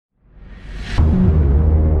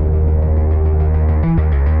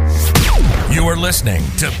are listening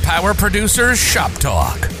to Power Producers Shop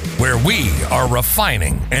Talk, where we are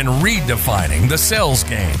refining and redefining the sales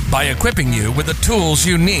game by equipping you with the tools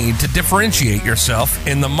you need to differentiate yourself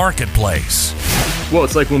in the marketplace. Well,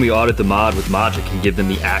 it's like when we audit the mod with Mogic and give them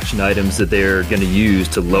the action items that they're going to use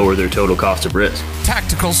to lower their total cost of risk.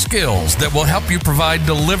 Tactical skills that will help you provide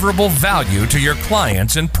deliverable value to your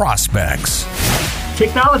clients and prospects.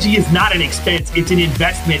 Technology is not an expense, it's an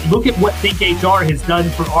investment. Look at what ThinkHR has done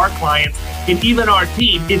for our clients and even our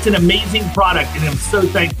team. It's an amazing product, and I'm so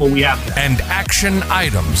thankful we have that. And action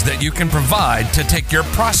items that you can provide to take your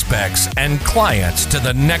prospects and clients to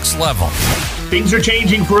the next level. Things are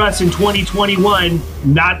changing for us in 2021.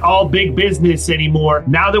 Not all big business anymore.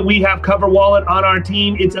 Now that we have CoverWallet on our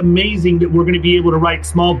team, it's amazing that we're going to be able to write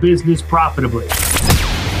small business profitably.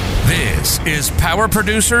 This is Power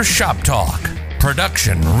Producer Shop Talk.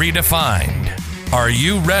 Production redefined. Are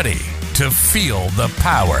you ready to feel the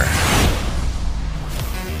power?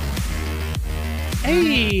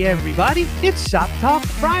 Hey everybody, it's Shop Talk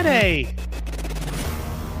Friday.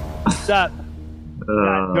 What's up?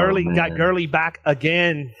 Got Gurley back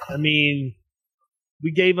again. I mean,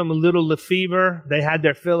 we gave them a little Lefevre. They had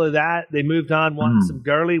their fill of that. They moved on, wanted some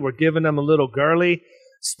Gurley. We're giving them a little Gurley.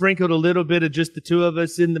 Sprinkled a little bit of just the two of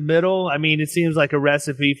us in the middle. I mean, it seems like a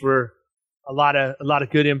recipe for a lot of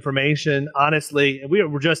good information, honestly. And we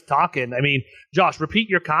were just talking. I mean, Josh, repeat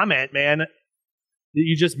your comment, man, that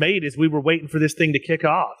you just made as we were waiting for this thing to kick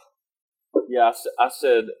off. Yeah, I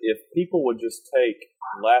said if people would just take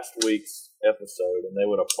last week's episode and they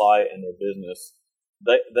would apply it in their business,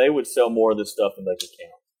 they would sell more of this stuff than they could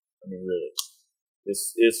count. I mean, really,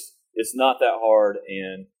 it's not that hard,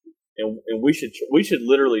 and we should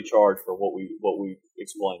literally charge for what we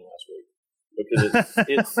explained last week, because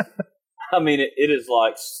it's I mean, it is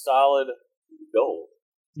like solid gold.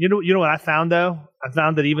 You know what I found, though? I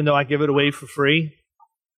found that even though I give it away for free,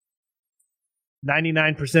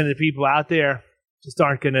 99% of the people out there just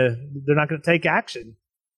they're not going to take action,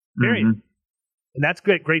 period. Mm-hmm. And that's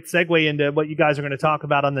great segue into what you guys are going to talk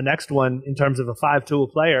about on the next one in terms of a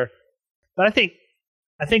 5-tool player. But I think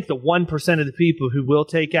the 1% of the people who will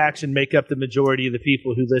take action make up the majority of the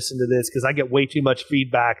people who listen to this, because I get way too much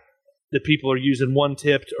feedback that people are using one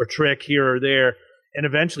tip or trick here or there, and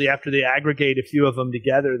eventually after they aggregate a few of them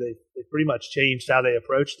together, they pretty much changed how they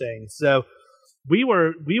approach things. So we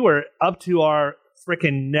were up to our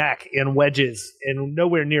freaking neck in wedges and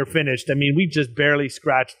nowhere near finished. I mean, we just barely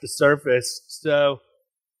scratched the surface. So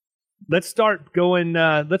let's start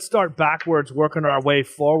backwards, working our way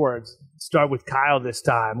forwards. Start with Kyle this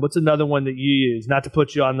time. What's another one that you use? Not to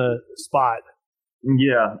put you on the spot.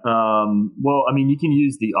 Yeah. Well, I mean, you can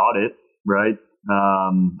use the audit, right?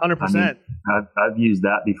 100%. I mean, I've used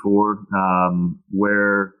that before,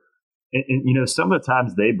 where, and some of the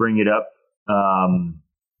times they bring it up,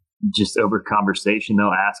 just over conversation.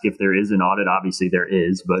 They'll ask if there is an audit. Obviously there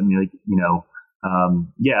is, but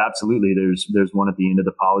yeah, absolutely. There's one at the end of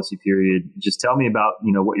the policy period. Just tell me about,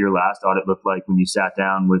 what your last audit looked like when you sat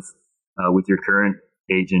down with your current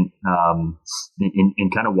agent,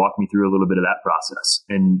 and kind of walk me through a little bit of that process.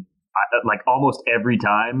 And like almost every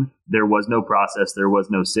time there was no process, there was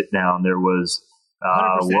no sit down, there was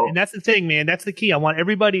 100%. And that's the thing, man. That's the key. I want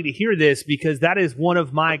everybody to hear this, because that is one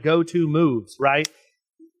of my go-to moves, right?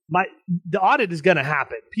 The audit is going to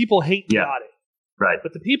happen. People hate the audit. Right.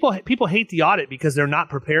 But the people hate the audit because they're not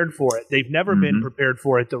prepared for it. They've never been prepared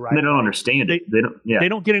for it the right way. They don't understand it. They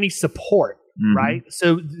don't get any support, right?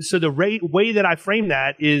 So the way that I frame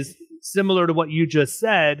that is similar to what you just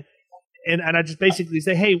said. And I just basically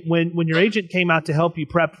say, hey, when your agent came out to help you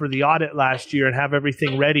prep for the audit last year and have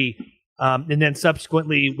everything ready, and then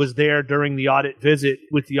subsequently was there during the audit visit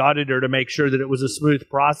with the auditor to make sure that it was a smooth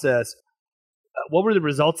process, what were the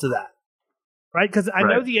results of that? Right? Because I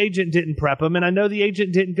know the agent didn't prep them, and I know the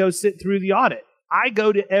agent didn't go sit through the audit. I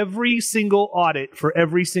go to every single audit for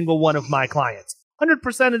every single one of my clients,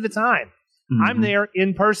 100% of the time. I'm there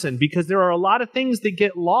in person, because there are a lot of things that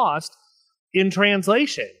get lost in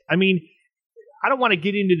translation. I mean, I don't want to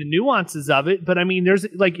get into the nuances of it, but I mean, there's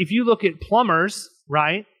like, if you look at plumbers,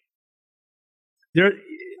 right?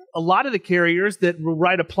 A lot of the carriers that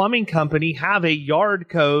write a plumbing company have a yard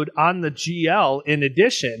code on the GL in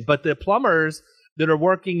addition, but the plumbers that are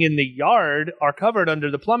working in the yard are covered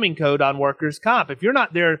under the plumbing code on workers' comp. If you're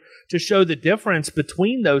not there to show the difference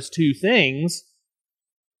between those two things,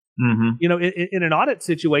 in an audit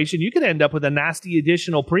situation, you could end up with a nasty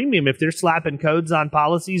additional premium if they're slapping codes on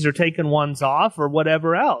policies or taking ones off or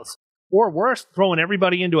whatever else. Or worse, throwing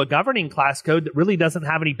everybody into a governing class code that really doesn't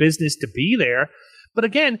have any business to be there. But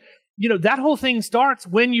again, that whole thing starts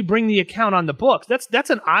when you bring the account on the books. That's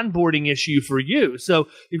an onboarding issue for you. So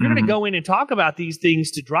if you're going to go in and talk about these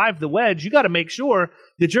things to drive the wedge, you got to make sure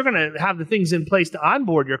that you're going to have the things in place to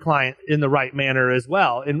onboard your client in the right manner as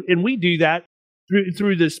well. And we do that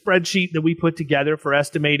through the spreadsheet that we put together for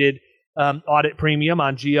estimated audit premium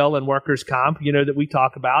on GL and workers' comp, that we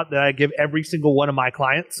talk about, that I give every single one of my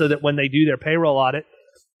clients so that when they do their payroll audit,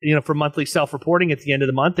 for monthly self-reporting at the end of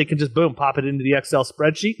the month, they can just, boom, pop it into the Excel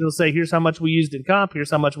spreadsheet. And it'll say, here's how much we used in comp, here's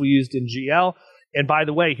how much we used in GL. And by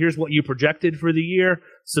the way, here's what you projected for the year.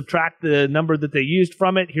 Subtract the number that they used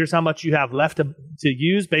from it. Here's how much you have left to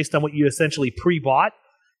use based on what you essentially pre-bought.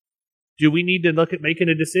 Do we need to look at making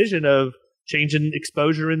a decision of changing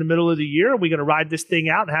exposure in the middle of the year? Are we going to ride this thing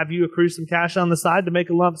out and have you accrue some cash on the side to make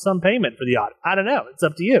a lump sum payment for the audit? I don't know. It's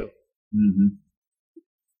up to you. Mm-hmm.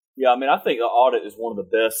 Yeah, I think the audit is one of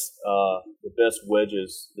the best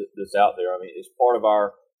wedges that's out there. It's part of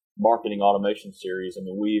our marketing automation series.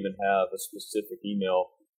 We even have a specific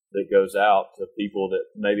email that goes out to people that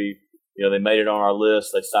maybe they made it on our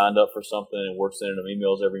list, they signed up for something, and we're sending them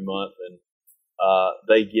emails every month, and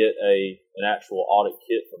they get an actual audit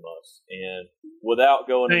kit from us. And without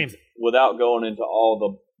going into all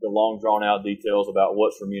the long drawn out details about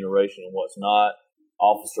what's remuneration and what's not,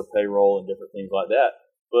 officer payroll and different things like that.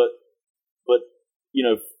 But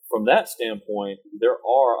from that standpoint, there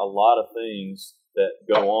are a lot of things that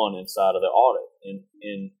go on inside of the audit.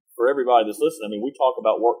 And for everybody that's listening, we talk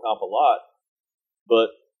about work comp a lot,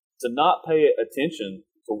 but to not pay attention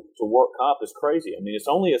to work comp is crazy.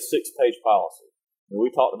 It's only a 6-page policy.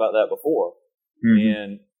 We talked about that before.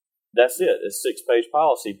 And that's it. It's a 6-page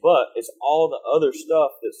policy, but it's all the other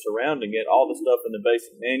stuff that's surrounding it, all the stuff in the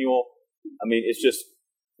basic manual. It's just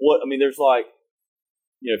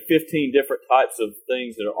there's 15 different types of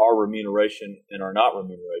things that are remuneration and are not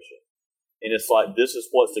remuneration. And it's like, this is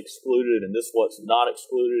what's excluded and this is what's not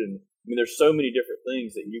excluded. And there's so many different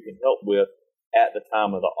things that you can help with at the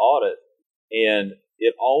time of the audit. And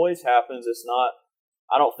it always happens. It's not,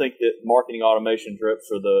 I don't think that marketing automation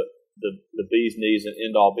drips are the bee's knees and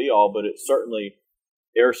end all be all, but it's certainly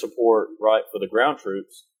air support, right, for the ground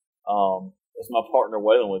troops, as my partner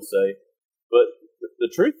Waylon would say. But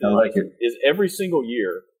the truth is every single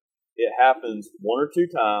year it happens 1 or 2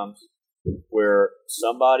 times where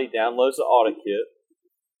somebody downloads the audit kit.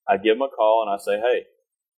 I give them a call and I say, hey,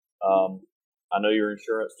 I know your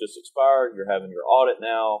insurance just expired. You're having your audit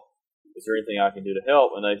now. Is there anything I can do to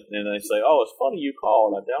help? And they say, oh, it's funny you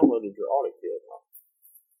called. I downloaded your audit kit.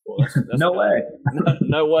 Well, that's no way.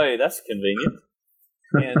 No way. That's convenient.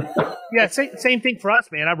 And yeah, same thing for us,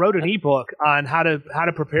 man. I wrote an ebook on how to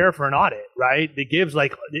prepare for an audit, right? It gives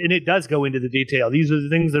and it does go into the detail. These are the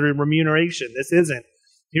things that are remuneration. This isn't.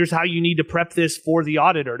 Here's how you need to prep this for the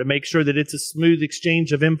auditor to make sure that it's a smooth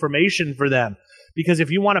exchange of information for them. Because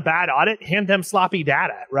if you want a bad audit, hand them sloppy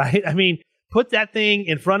data, right? Put that thing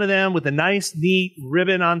in front of them with a nice, neat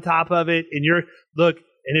ribbon on top of it. And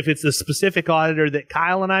and if it's a specific auditor that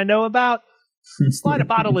Kyle and I know about, slide a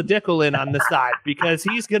bottle of Dickel in on the side, because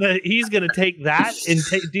he's gonna take that and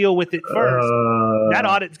deal with it first. That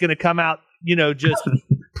audit's gonna come out, just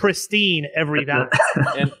pristine every time.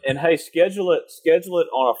 And hey, schedule it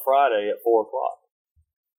on a Friday at 4:00.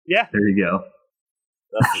 Yeah, there you go.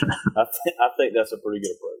 I think that's a pretty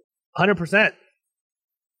good approach. 100%.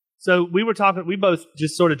 So we were talking. We both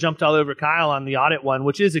just sort of jumped all over Kyle on the audit one,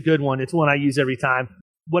 which is a good one. It's one I use every time.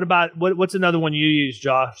 What about what's another one you use,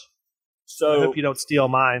 Josh? So I hope you don't steal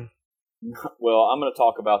mine. Well, I'm going to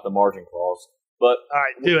talk about the margin clause, but all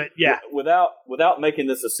right, do it. Yeah, without making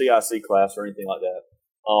this a CIC class or anything like that.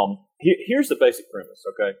 Here's the basic premise.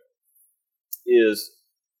 Okay,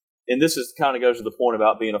 and this is kind of goes to the point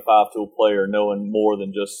about being a 5-tool player, knowing more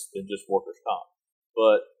than just workers' comp.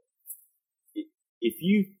 But if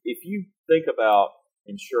you think about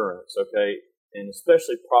insurance, okay, and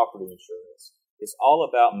especially property insurance, it's all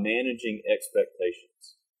about managing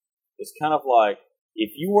expectations. It's kind of like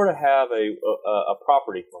if you were to have a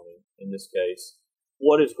property claim, in this case,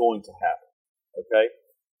 what is going to happen, okay?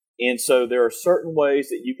 And so there are certain ways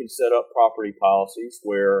that you can set up property policies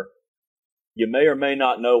where you may or may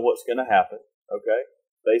not know what's going to happen, okay,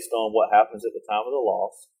 based on what happens at the time of the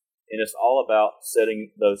loss. And it's all about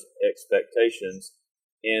setting those expectations.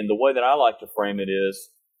 And the way that I like to frame it is,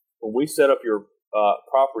 when we set up your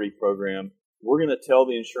property program, we're going to tell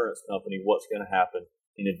the insurance company what's going to happen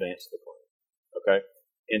in advance of the claim. Okay,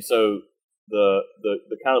 and so the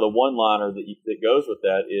kind of the one-liner that goes with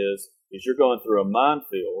that is you're going through a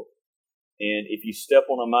minefield, and if you step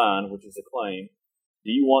on a mine, which is a claim,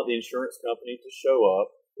 do you want the insurance company to show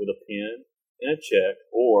up with a pen and a check,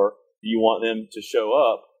 or do you want them to show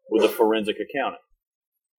up with a forensic accountant.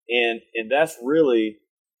 And that's really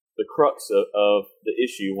the crux of the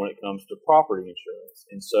issue when it comes to property insurance.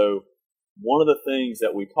 And so one of the things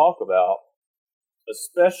that we talk about,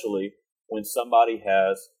 especially when somebody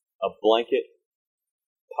has a blanket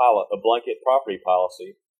property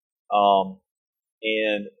policy,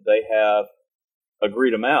 and they have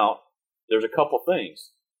agreed amount, there's a couple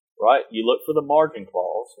things, right? You look for the margin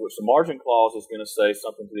clause, which the margin clause is going to say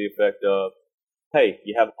something to the effect of, hey,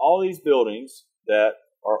 you have all these buildings that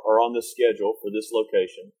are on this schedule for this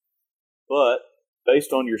location, but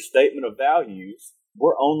based on your statement of values,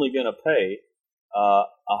 we're only going to pay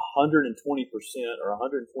 120% or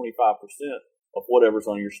 125% of whatever's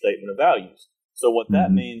on your statement of values. So what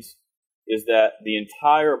that means is that the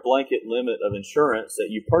entire blanket limit of insurance that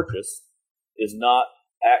you purchase is not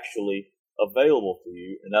actually available to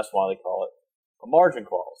you, and that's why they call it a margin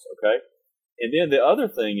clause, okay? And then the other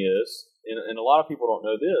thing is, and a lot of people don't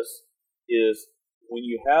know this, is when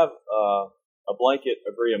you have a blanket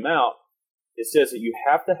agree amount, it says that you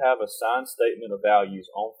have to have a signed statement of values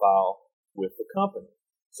on file with the company.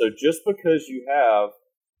 So just because you have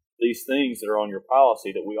these things that are on your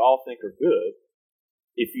policy that we all think are good,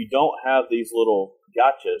 if you don't have these little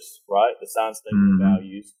gotchas, right, the signed statement of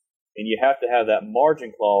values, and you have to have that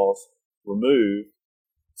margin clause removed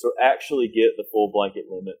to actually get the full blanket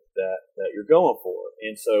limit that you're going for.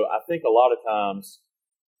 And so I think a lot of times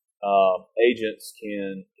agents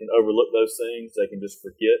can overlook those things. They can just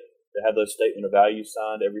forget to have those statement of values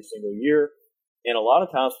signed every single year. And a lot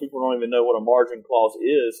of times people don't even know what a margin clause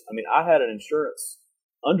is. I mean, I had an insurance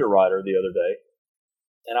underwriter the other day,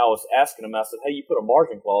 and I was asking them, I said, hey, you put a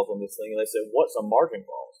margin clause on this thing. And they said, what's a margin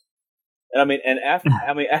clause? And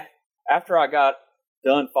after I got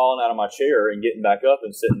done falling out of my chair and getting back up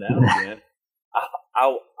and sitting down again,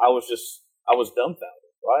 I was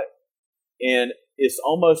dumbfounded, right? And it's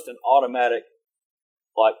almost an automatic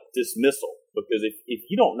dismissal, because if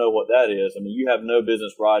you don't know what that is, I mean, you have no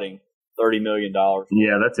business writing $30 million.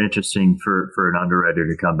 Yeah, that's interesting for an underwriter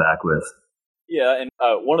to come back with. Yeah, and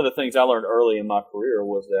one of the things I learned early in my career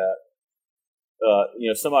was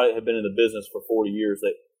that somebody that had been in the business for 40 years,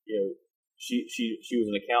 that she was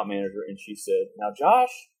an account manager, and she said, now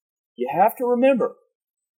Josh, you have to remember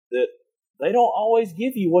that they don't always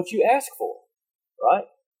give you what you ask for, right?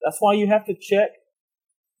 That's why you have to check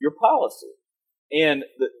your policy. And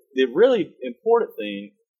the really important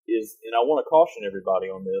thing is, and I want to caution everybody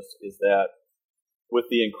on this, is that with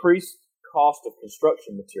the increased cost of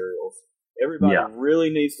construction materials, everybody really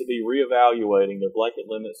needs to be reevaluating their blanket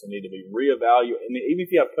limits and need to be reevaluating. I mean, even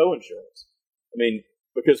if you have co-insurance, I mean,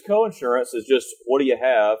 because co-insurance is just what do you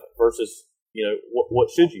have versus what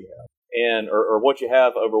should you have, and or what you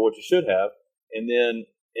have over what you should have, and then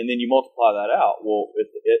you multiply that out. Well,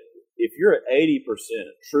 if you're at 80%,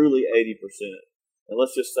 truly 80%, and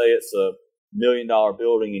let's just say it's $1 million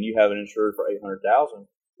building and you have it insured for $800,000,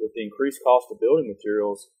 with the increased cost of building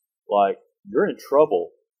materials, you're in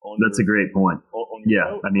trouble. That's a great point.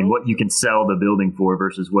 I mean, what you can sell the building for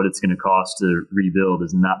versus what it's going to cost to rebuild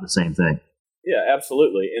is not the same thing. Yeah,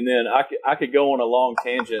 absolutely. And then I could go on a long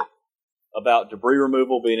tangent about debris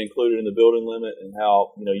removal being included in the building limit and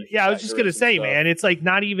how I was just going to say, man, it's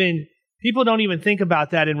not even, people don't even think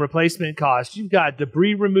about that in replacement cost. You've got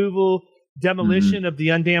debris removal, demolition of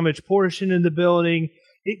the undamaged portion in the building.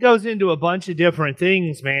 It goes into a bunch of different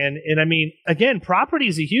things, man. And I mean, again, property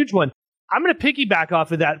is a huge one. I'm going to piggyback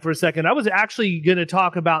off of that for a second. I was actually going to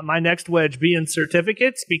talk about my next wedge being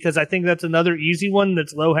certificates, because I think that's another easy one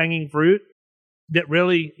that's low-hanging fruit that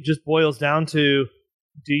really just boils down to,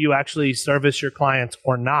 do you actually service your clients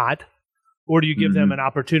or not? Or do you give them an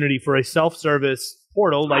opportunity for a self-service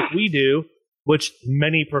portal like we do, which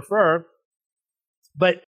many prefer?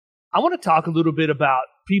 But I want to talk a little bit about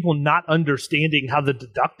people not understanding how the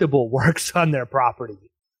deductible works on their property,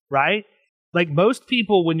 right? Like most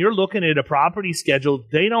people, when you're looking at a property schedule,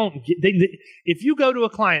 if you go to a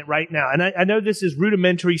client right now, and I know this is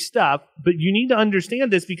rudimentary stuff, but you need to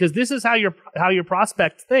understand this, because this is how your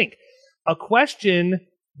prospects think. A question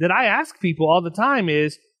that I ask people all the time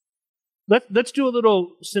is, let's do a little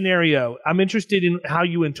scenario. I'm interested in how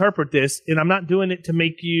you interpret this, and I'm not doing it to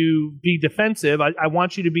make you be defensive. I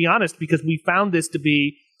want you to be honest, because we found this to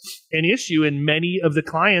be an issue in many of the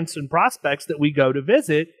clients and prospects that we go to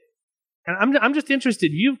visit. And I'm just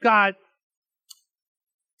interested. You've got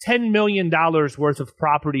 $10 million worth of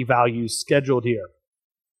property values scheduled here.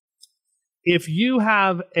 If you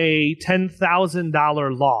have a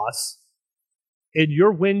 $10,000 loss and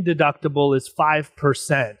your wind deductible is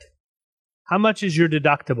 5%, how much is your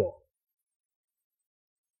deductible?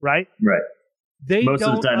 Right? Right. Most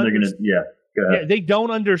of the time they're going to, Yeah, they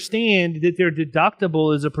don't understand that their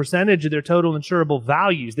deductible is a percentage of their total insurable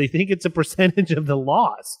values. They think it's a percentage of the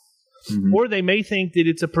loss. Mm-hmm. Or they may think that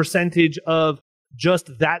it's a percentage of just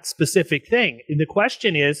that specific thing. And the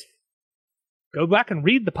question is, go back and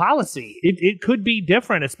read the policy. It could be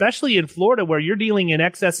different, especially in Florida where you're dealing in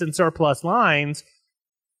excess and surplus lines.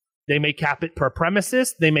 They may cap it per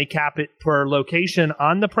premises. They may cap it per location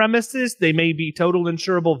on the premises. They may be total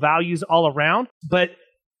insurable values all around. But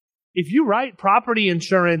if you write property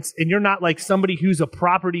insurance and you're not like somebody who's a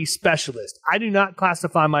property specialist, I do not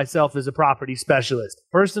classify myself as a property specialist.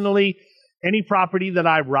 Personally, any property that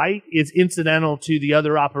I write is incidental to the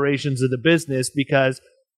other operations of the business because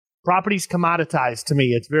property's commoditized to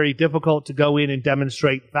me. It's very difficult to go in and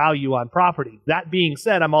demonstrate value on property. That being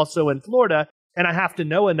said, I'm also in Florida and I have to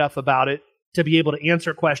know enough about it to be able to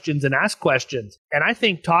answer questions and ask questions. And I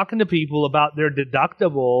think talking to people about their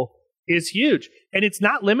deductible is huge. And it's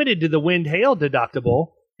not limited to the wind hail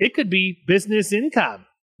deductible. It could be business income,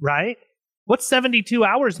 right? What's 72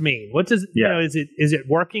 hours mean? What does is it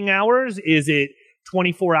working hours? Is it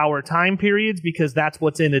 24-hour time periods? Because that's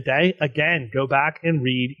what's in a day. Again, go back and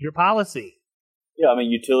read your policy. Yeah, I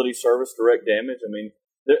mean, utility service, direct damage. I mean,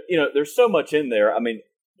 there's so much in there. I mean,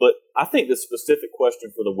 but I think the specific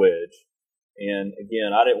question for the wedge, and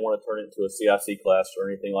again, I didn't want to turn it into a CIC class or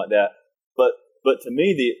anything like that, but to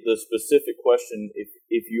me, the specific question,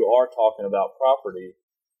 if you are talking about property,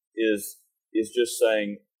 is just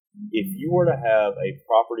saying, if you were to have a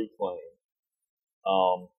property claim,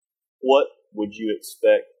 what would you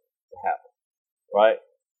expect to happen, right?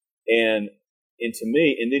 And to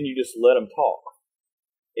me, and then you just let them talk.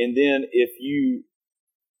 And then if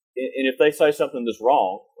they say something that's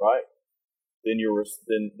wrong, right, then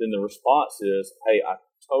then the response is, hey, I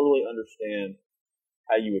totally understand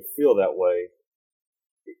how you would feel that way.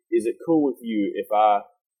 Is it cool with you if I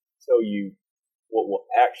tell you what will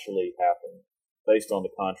actually happen based on the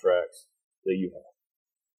contracts that you have?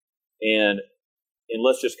 And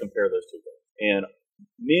let's just compare those two things. And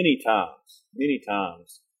many times,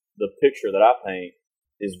 the picture that I paint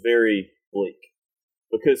is very bleak.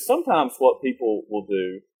 Because sometimes what people will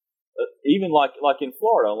do, even like in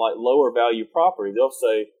Florida, like lower value property, they'll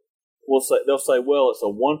say, well, it's a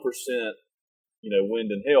 1%,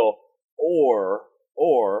 wind and hail, or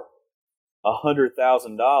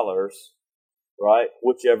 $100,000, right?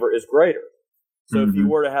 Whichever is greater. So if you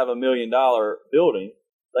were to have $1 million building,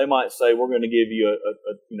 they might say we're going to give you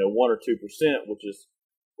a 1 or 2%, which is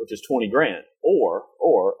 $20,000, or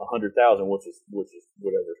 $100,000, which is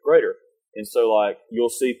whatever is greater. And so like you'll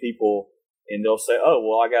see people and they'll say, oh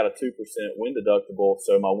well, I got a 2% wind deductible,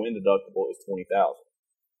 so my wind deductible is $20,000,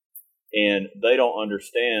 and they don't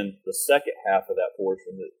understand the second half of that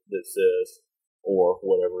portion that says or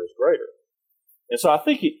whatever is greater. And so I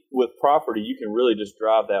think with property, you can really just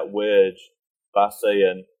drive that wedge by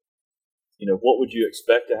saying, what would you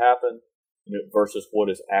expect to happen, versus what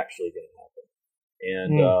is actually going to happen.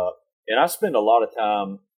 And I spend a lot of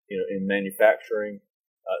time, in manufacturing.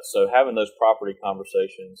 So having those property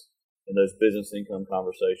conversations and those business income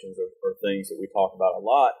conversations are things that we talk about a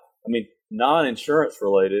lot. I mean, non-insurance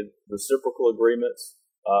related reciprocal agreements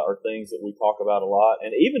are things that we talk about a lot.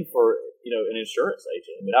 And even for, an insurance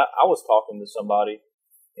agent. I mean, I was talking to somebody,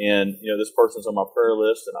 and, this person's on my prayer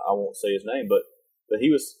list, and I won't say his name, but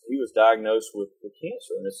he was diagnosed with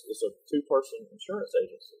cancer, and it's a 2-person insurance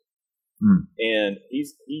agency. And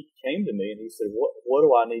he came to me and he said, what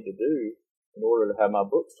do I need to do in order to have my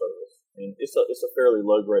book serviced? And it's a fairly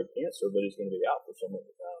low grade cancer, but he's going to be out for some of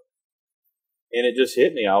the time. And it just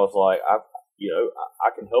hit me. I was like, I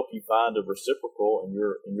can help you find a reciprocal in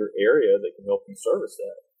your area that can help you service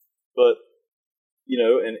that. But,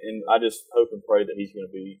 and I just hope and pray that he's going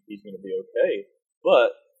to be okay.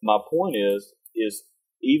 But my point is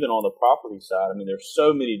even on the property side, I mean, there's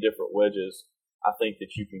so many different wedges I think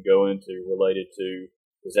that you can go into related to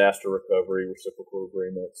disaster recovery, reciprocal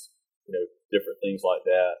agreements, different things like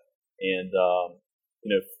that. And,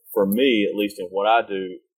 for me, at least in what I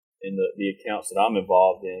do in the accounts that I'm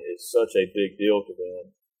involved in, it's such a big deal to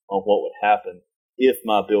them on what would happen if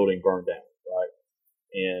my building burned down, right?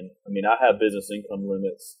 And, I mean, I have business income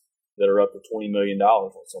limits that are up to $20 million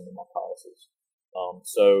on some of my policies.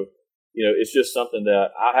 So, it's just something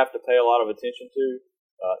that I have to pay a lot of attention to.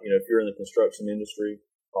 If you're in the construction industry,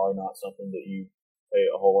 probably not something that you pay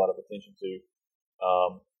a whole lot of attention to.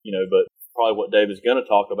 But probably what Dave is going to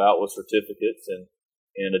talk about was certificates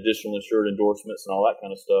and additional insured endorsements and all that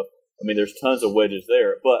kind of stuff. I mean, there's tons of wedges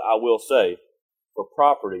there. But I will say, for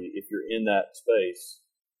property, if you're in that space,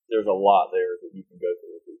 there's a lot there that you can go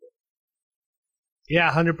through with people.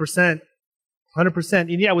 Yeah, 100%. 100%.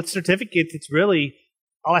 And yeah, with certificates, it's really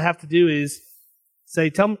all I have to do is say,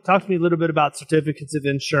 talk to me a little bit about certificates of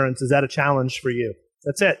insurance. Is that a challenge for you?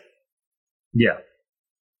 That's it. Yeah.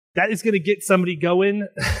 That is going to get somebody going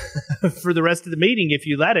for the rest of the meeting if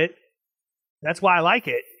you let it. That's why I like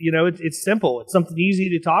it. You know, it's simple. It's something easy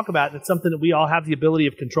to talk about, and it's something that we all have the ability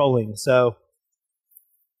of controlling. So,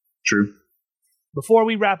 true. Before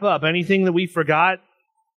we wrap up, anything that we forgot?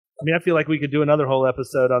 I mean, I feel like we could do another whole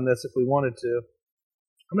episode on this if we wanted to.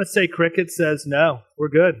 I'm going to say Cricket says no. We're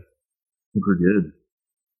good. I think we're good.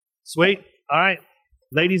 Sweet. All right.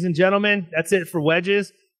 Ladies and gentlemen, that's it for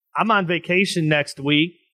Wedges. I'm on vacation next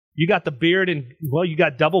week. You got the beard, and, well, you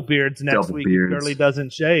got double beards next week. Curly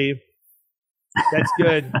doesn't shave. That's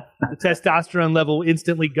good. The testosterone level will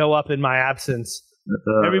instantly go up in my absence.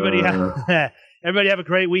 Everybody have a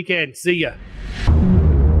great weekend. See ya.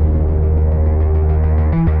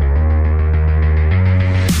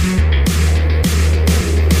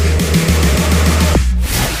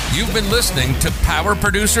 You've been listening to Power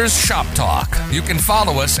Producers Shop Talk. You can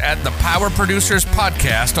follow us at the Power Producers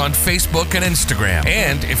Podcast on Facebook and Instagram.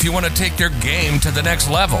 And if you want to take your game to the next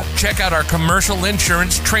level, check out our commercial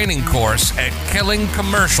insurance training course at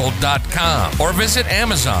killingcommercial.com or visit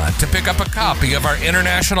Amazon to pick up a copy of our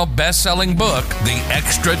international best-selling book, The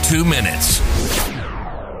Extra 2 Minutes.